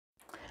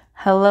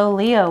Hello,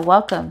 Leo.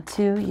 Welcome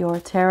to your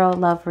tarot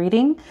love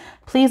reading.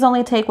 Please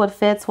only take what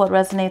fits, what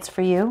resonates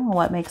for you, and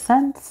what makes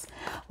sense.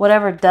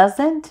 Whatever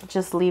doesn't,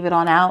 just leave it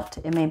on out.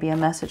 It may be a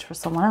message for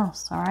someone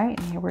else. All right.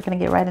 And here we're going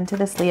to get right into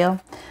this, Leo.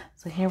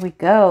 So here we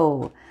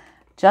go.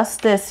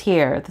 Justice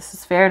here. This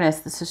is fairness.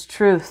 This is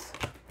truth.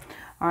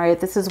 All right.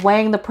 This is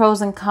weighing the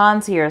pros and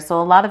cons here. So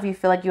a lot of you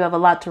feel like you have a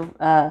lot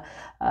to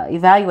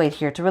evaluate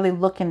here, to really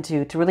look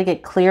into, to really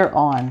get clear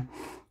on.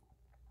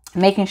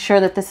 Making sure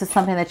that this is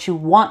something that you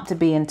want to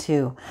be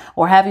into,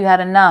 or have you had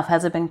enough?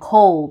 Has it been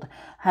cold?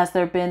 Has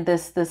there been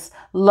this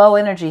low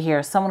energy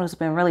here? Someone who's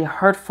been really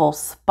hurtful,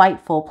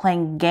 spiteful,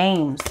 playing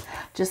games,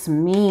 just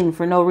mean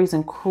for no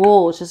reason,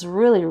 cruel. It's just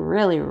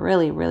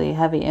really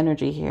heavy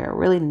energy here,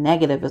 really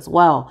negative as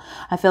well.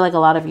 I feel like a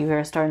lot of you here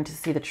are starting to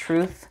see the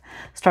truth,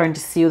 starting to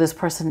see who this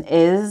person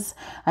is.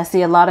 I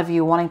see a lot of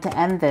you wanting to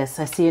end this.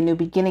 I see a new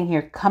beginning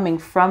here coming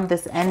from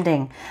this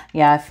ending.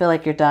 Yeah, I feel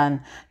like you're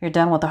done. You're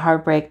done with the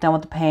heartbreak, done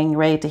with the pain. You're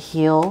ready to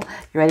heal.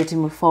 You're ready to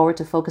move forward,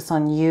 to focus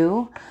on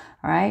you.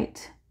 All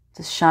right.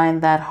 To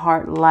shine that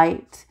heart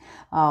light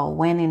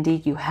when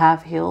indeed you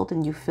have healed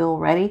and you feel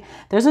ready.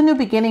 There's a new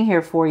beginning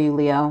here for you,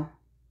 Leo.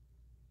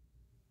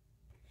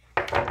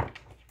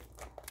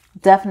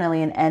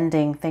 Definitely an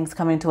ending, things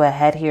coming to a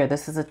head here.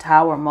 This is a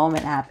tower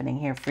moment happening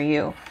here for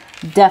you.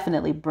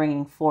 Definitely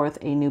bringing forth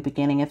a new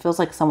beginning. It feels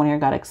like someone here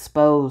got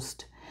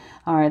exposed.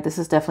 All right, this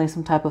is definitely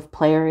some type of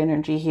player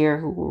energy here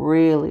who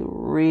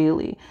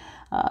really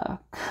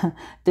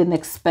didn't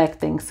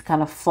expect things to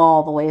kind of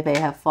fall the way they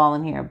have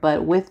fallen here.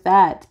 But with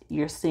that,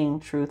 you're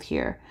seeing truth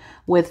here.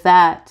 With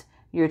that,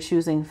 you're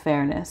choosing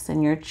fairness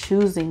and you're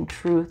choosing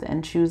truth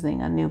and choosing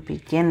a new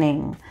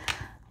beginning.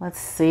 Let's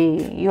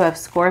see. You have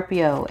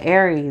Scorpio,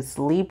 Aries,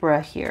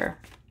 Libra here.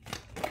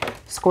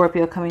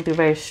 Scorpio coming through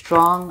very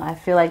strong. I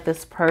feel like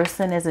this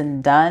person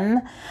isn't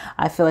done.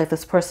 I feel like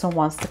this person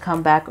wants to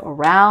come back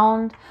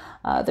around.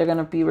 They're going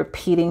to be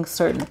repeating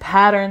certain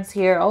patterns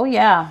here. Oh,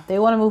 yeah. They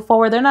want to move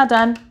forward. They're not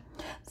done.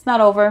 It's not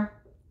over.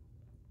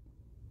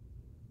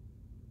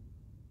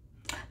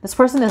 This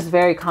person is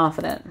very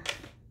confident.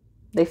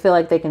 They feel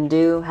like they can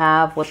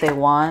have what they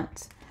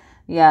want.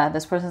 Yeah,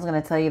 this person's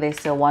going to tell you they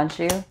still want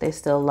you. They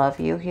still love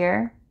you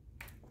here.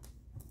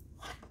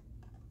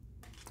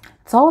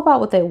 It's all about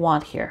what they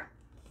want here.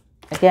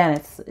 Again,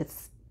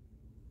 it's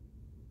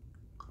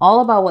all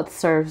about what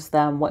serves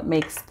them, what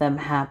makes them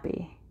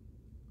happy.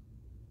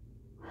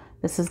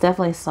 This is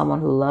definitely someone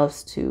who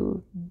loves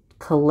to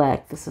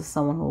collect. This is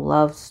someone who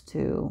loves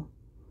to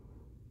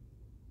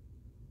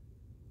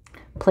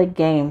play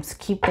games,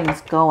 keep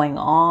things going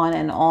on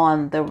and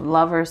on. The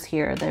lovers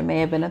here, there may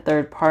have been a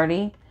third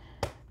party.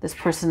 This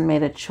person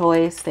made a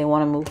choice. They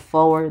want to move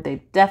forward.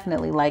 They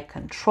definitely like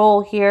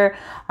control here.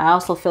 I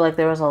also feel like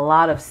there was a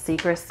lot of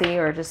secrecy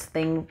or just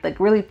things like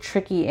really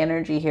tricky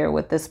energy here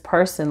with this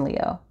person,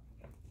 Leo.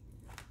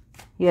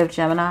 You have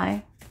Gemini,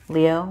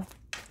 Leo,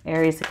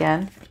 Aries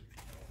again.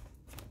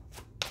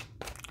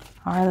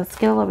 All right, let's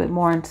get a little bit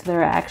more into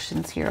their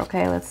actions here.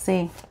 Okay, let's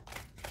see.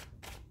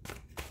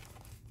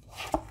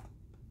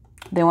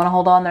 They want to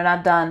hold on. They're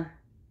not done.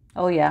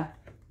 Oh, yeah.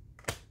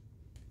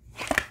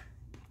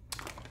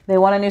 They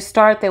want a new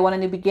start. They want a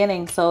new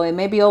beginning. So it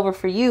may be over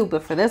for you,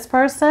 but for this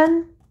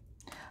person,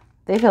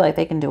 they feel like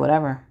they can do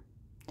whatever.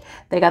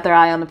 They got their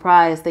eye on the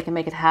prize. They can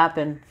make it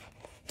happen.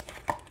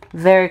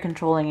 Very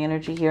controlling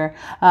energy here.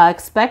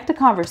 Expect a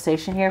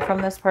conversation here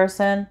from this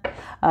person.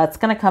 It's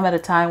going to come at a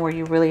time where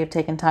you really have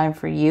taken time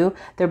for you.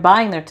 They're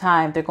buying their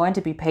time. They're going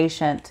to be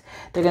patient.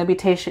 They're going to be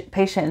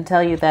patient and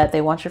tell you that they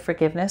want your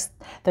forgiveness.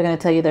 They're going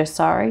to tell you they're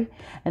sorry.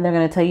 And they're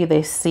going to tell you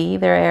they see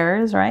their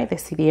errors, right? They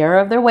see the error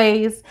of their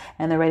ways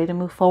and they're ready to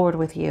move forward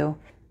with you.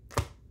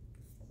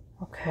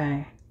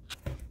 Okay.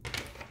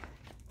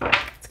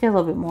 Let's get a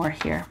little bit more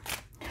here.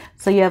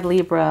 So you have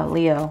Libra,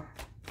 Leo.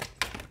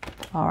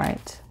 All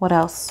right. What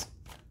else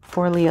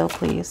for Leo,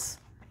 please?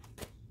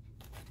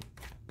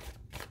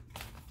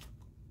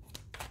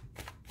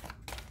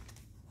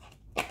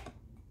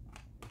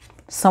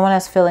 Someone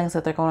has feelings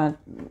that they're going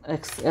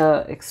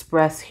to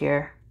express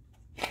here.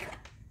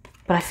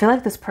 But I feel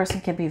like this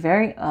person can be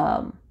very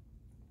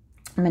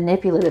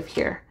manipulative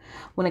here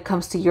when it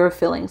comes to your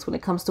feelings, when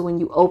it comes to when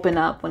you open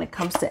up, when it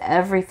comes to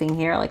everything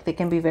here. Like they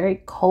can be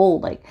very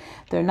cold. Like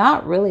they're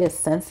not really a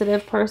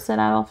sensitive person,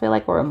 I don't feel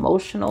like, or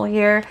emotional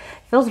here.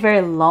 It feels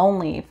very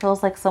lonely. It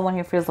feels like someone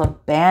here feels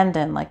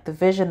abandoned. Like the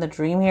vision, the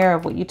dream here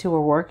of what you two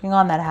are working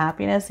on, that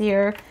happiness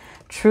here.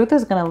 Truth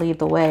is going to lead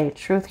the way.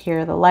 Truth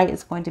here. The light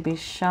is going to be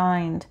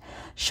shined,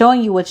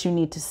 showing you what you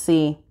need to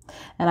see.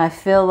 And I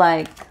feel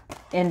like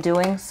in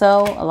doing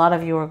so, a lot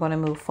of you are going to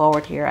move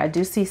forward here. I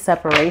do see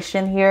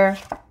separation here.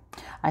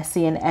 I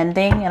see an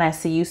ending, and I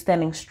see you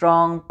standing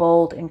strong,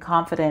 bold, and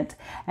confident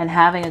and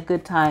having a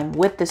good time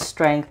with this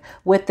strength,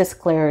 with this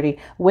clarity,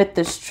 with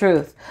this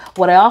truth.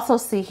 What I also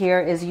see here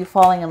is you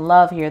falling in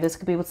love here. This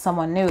could be with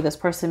someone new. This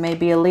person may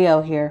be a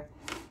Leo here.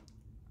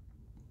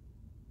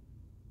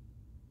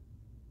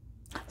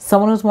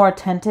 Someone who's more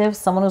attentive,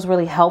 someone who's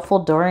really helpful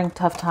during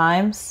tough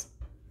times.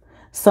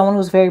 Someone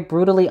who's very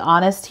brutally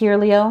honest here,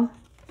 Leo.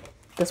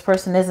 This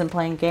person isn't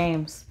playing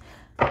games.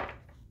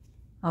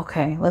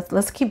 Okay,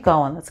 let's keep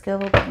going. Let's get a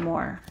little bit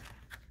more.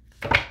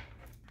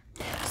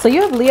 So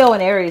you have Leo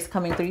and Aries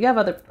coming through. You have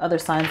other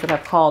signs that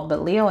I've called,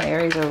 but Leo and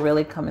Aries are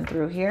really coming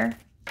through here.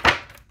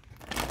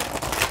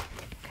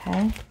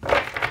 Okay.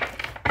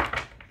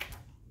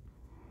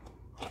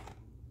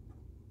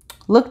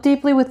 Look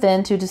deeply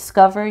within to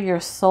discover your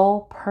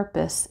soul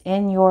purpose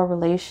in your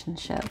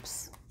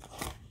relationships.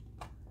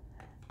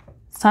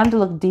 It's time to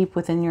look deep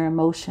within your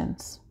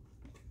emotions.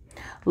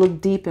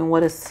 Look deep in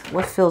what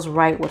feels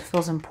right, what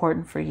feels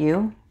important for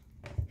you.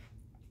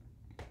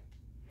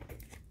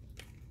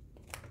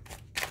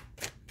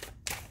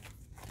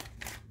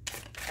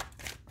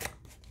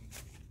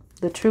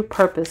 The true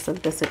purpose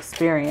of this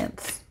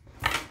experience.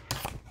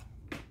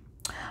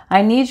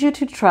 I need you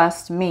to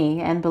trust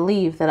me and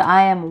believe that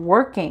I am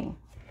working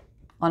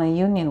on a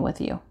union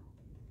with you.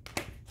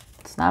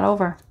 It's not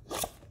over.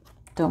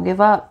 Don't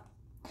give up.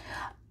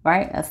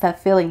 Right? That's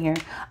that feeling here.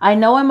 I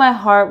know in my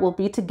heart we'll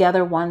be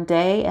together one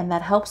day, and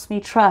that helps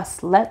me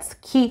trust. Let's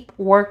keep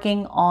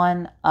working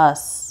on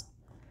us.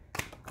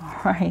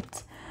 All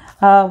right.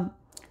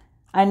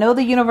 I know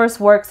the universe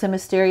works in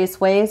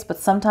mysterious ways, but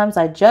sometimes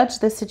I judge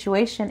this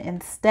situation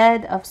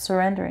instead of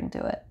surrendering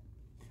to it.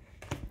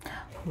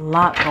 A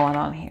lot going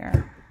on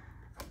here.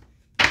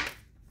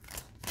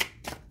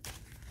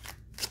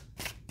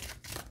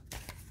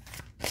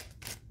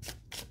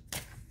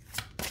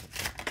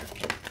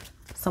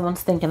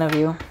 Someone's thinking of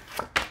you.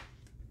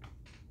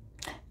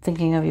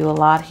 Thinking of you a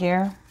lot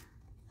here.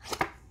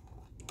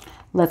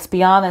 Let's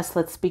be honest.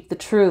 Let's speak the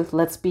truth.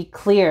 Let's be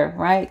clear,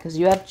 right? Because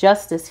you have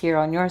justice here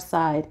on your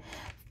side.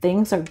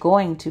 Things are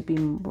going to be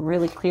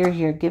really clear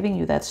here, giving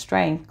you that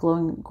strength,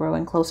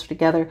 growing closer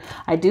together.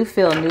 I do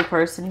feel a new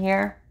person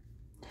here.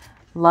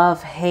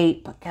 Love,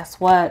 hate. But guess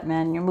what,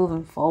 man? You're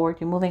moving forward.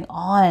 You're moving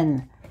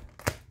on.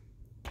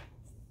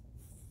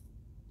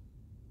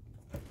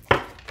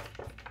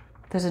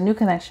 There's a new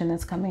connection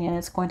that's coming in.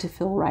 It's going to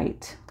feel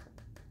right.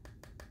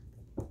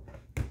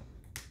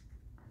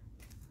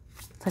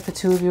 It's like the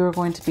two of you are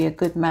going to be a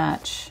good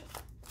match.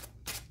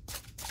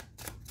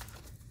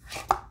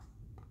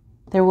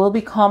 There will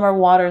be calmer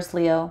waters,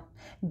 Leo.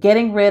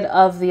 Getting rid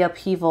of the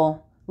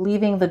upheaval,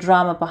 leaving the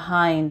drama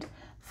behind,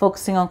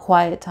 focusing on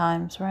quiet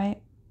times,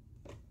 right?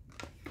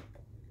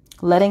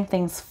 Letting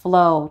things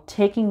flow,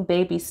 taking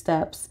baby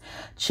steps.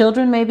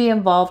 Children may be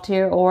involved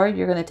here, or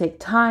you're going to take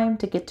time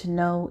to get to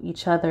know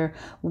each other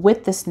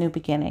with this new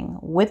beginning,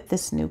 with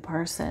this new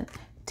person,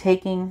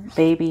 taking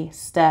baby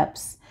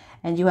steps.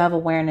 And you have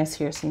awareness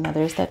here. So, you know,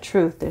 there's that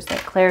truth, there's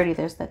that clarity,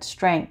 there's that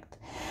strength.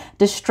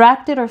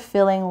 Distracted or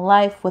filling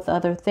life with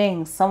other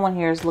things. Someone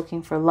here is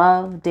looking for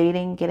love,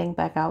 dating, getting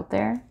back out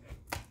there.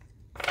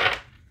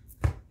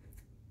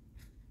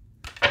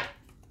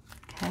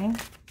 Okay.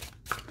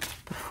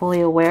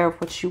 Fully aware of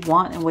what you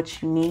want and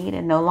what you need,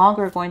 and no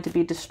longer going to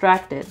be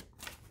distracted.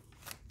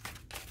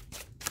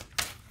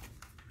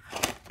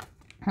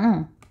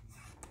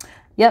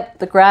 Yep,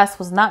 the grass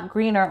was not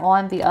greener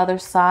on the other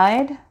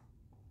side.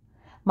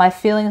 My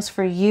feelings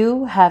for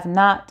you have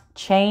not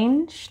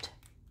changed.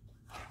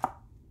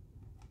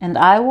 And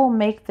I will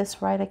make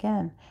this right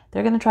again.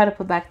 They're going to try to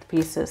put back the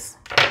pieces.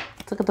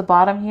 Let's look at the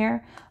bottom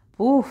here.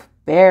 Oof,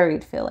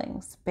 buried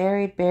feelings.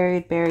 Buried,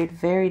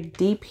 very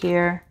deep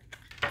here.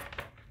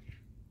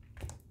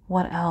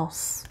 What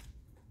else?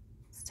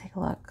 Let's take a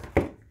look.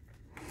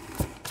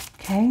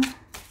 Okay,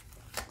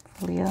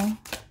 Leo.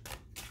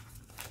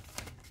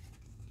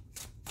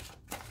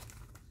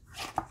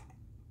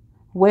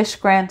 Wish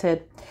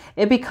granted.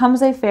 It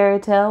becomes a fairy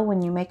tale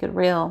when you make it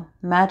real.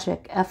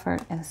 Magic,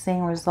 effort, and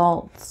seeing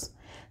results.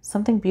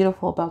 Something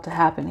beautiful about to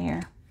happen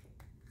here.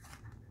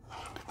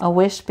 A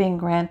wish being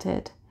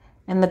granted.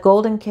 In the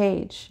golden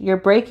cage, you're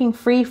breaking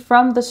free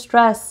from the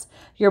stress.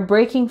 You're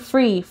breaking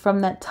free from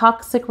that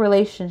toxic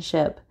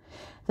relationship.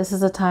 This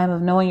is a time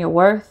of knowing your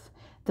worth.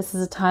 This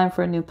is a time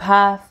for a new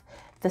path.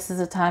 This is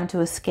a time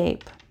to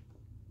escape.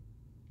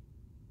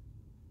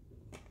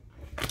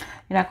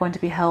 You're not going to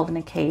be held in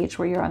a cage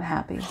where you're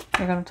unhappy.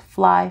 You're going to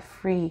fly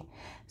free.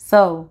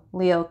 So,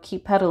 Leo,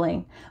 keep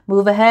pedaling.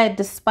 Move ahead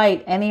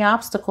despite any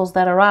obstacles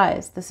that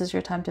arise. This is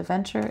your time to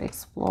venture,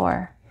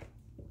 explore.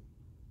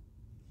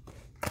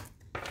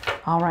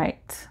 All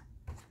right.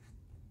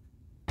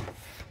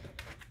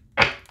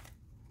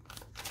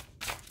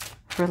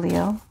 For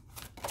Leo.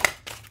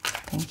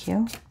 Thank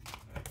you.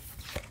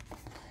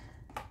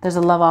 There's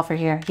a love offer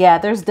here. Yeah,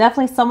 there's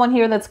definitely someone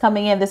here that's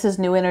coming in. This is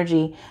new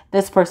energy.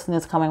 This person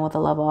is coming with a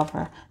love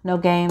offer. No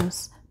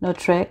games, no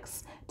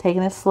tricks.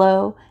 Taking it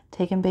slow,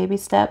 taking baby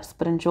steps,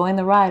 but enjoying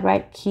the ride,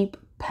 right? Keep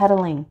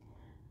pedaling.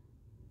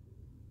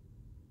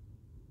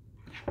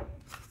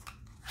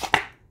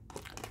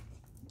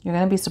 You're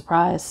going to be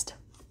surprised.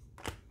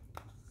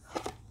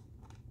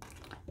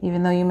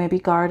 Even though you may be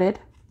guarded,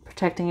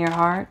 protecting your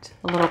heart,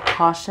 a little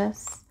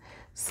cautious,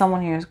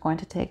 someone here is going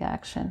to take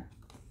action.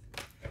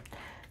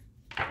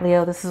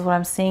 Leo, this is what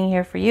I'm seeing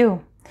here for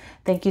you.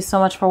 Thank you so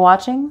much for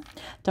watching.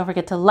 Don't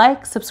forget to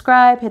like,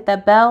 subscribe, hit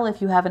that bell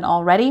if you haven't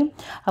already.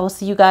 I will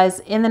see you guys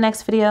in the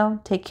next video.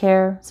 Take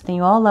care. Sending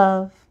you all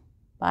love.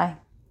 Bye.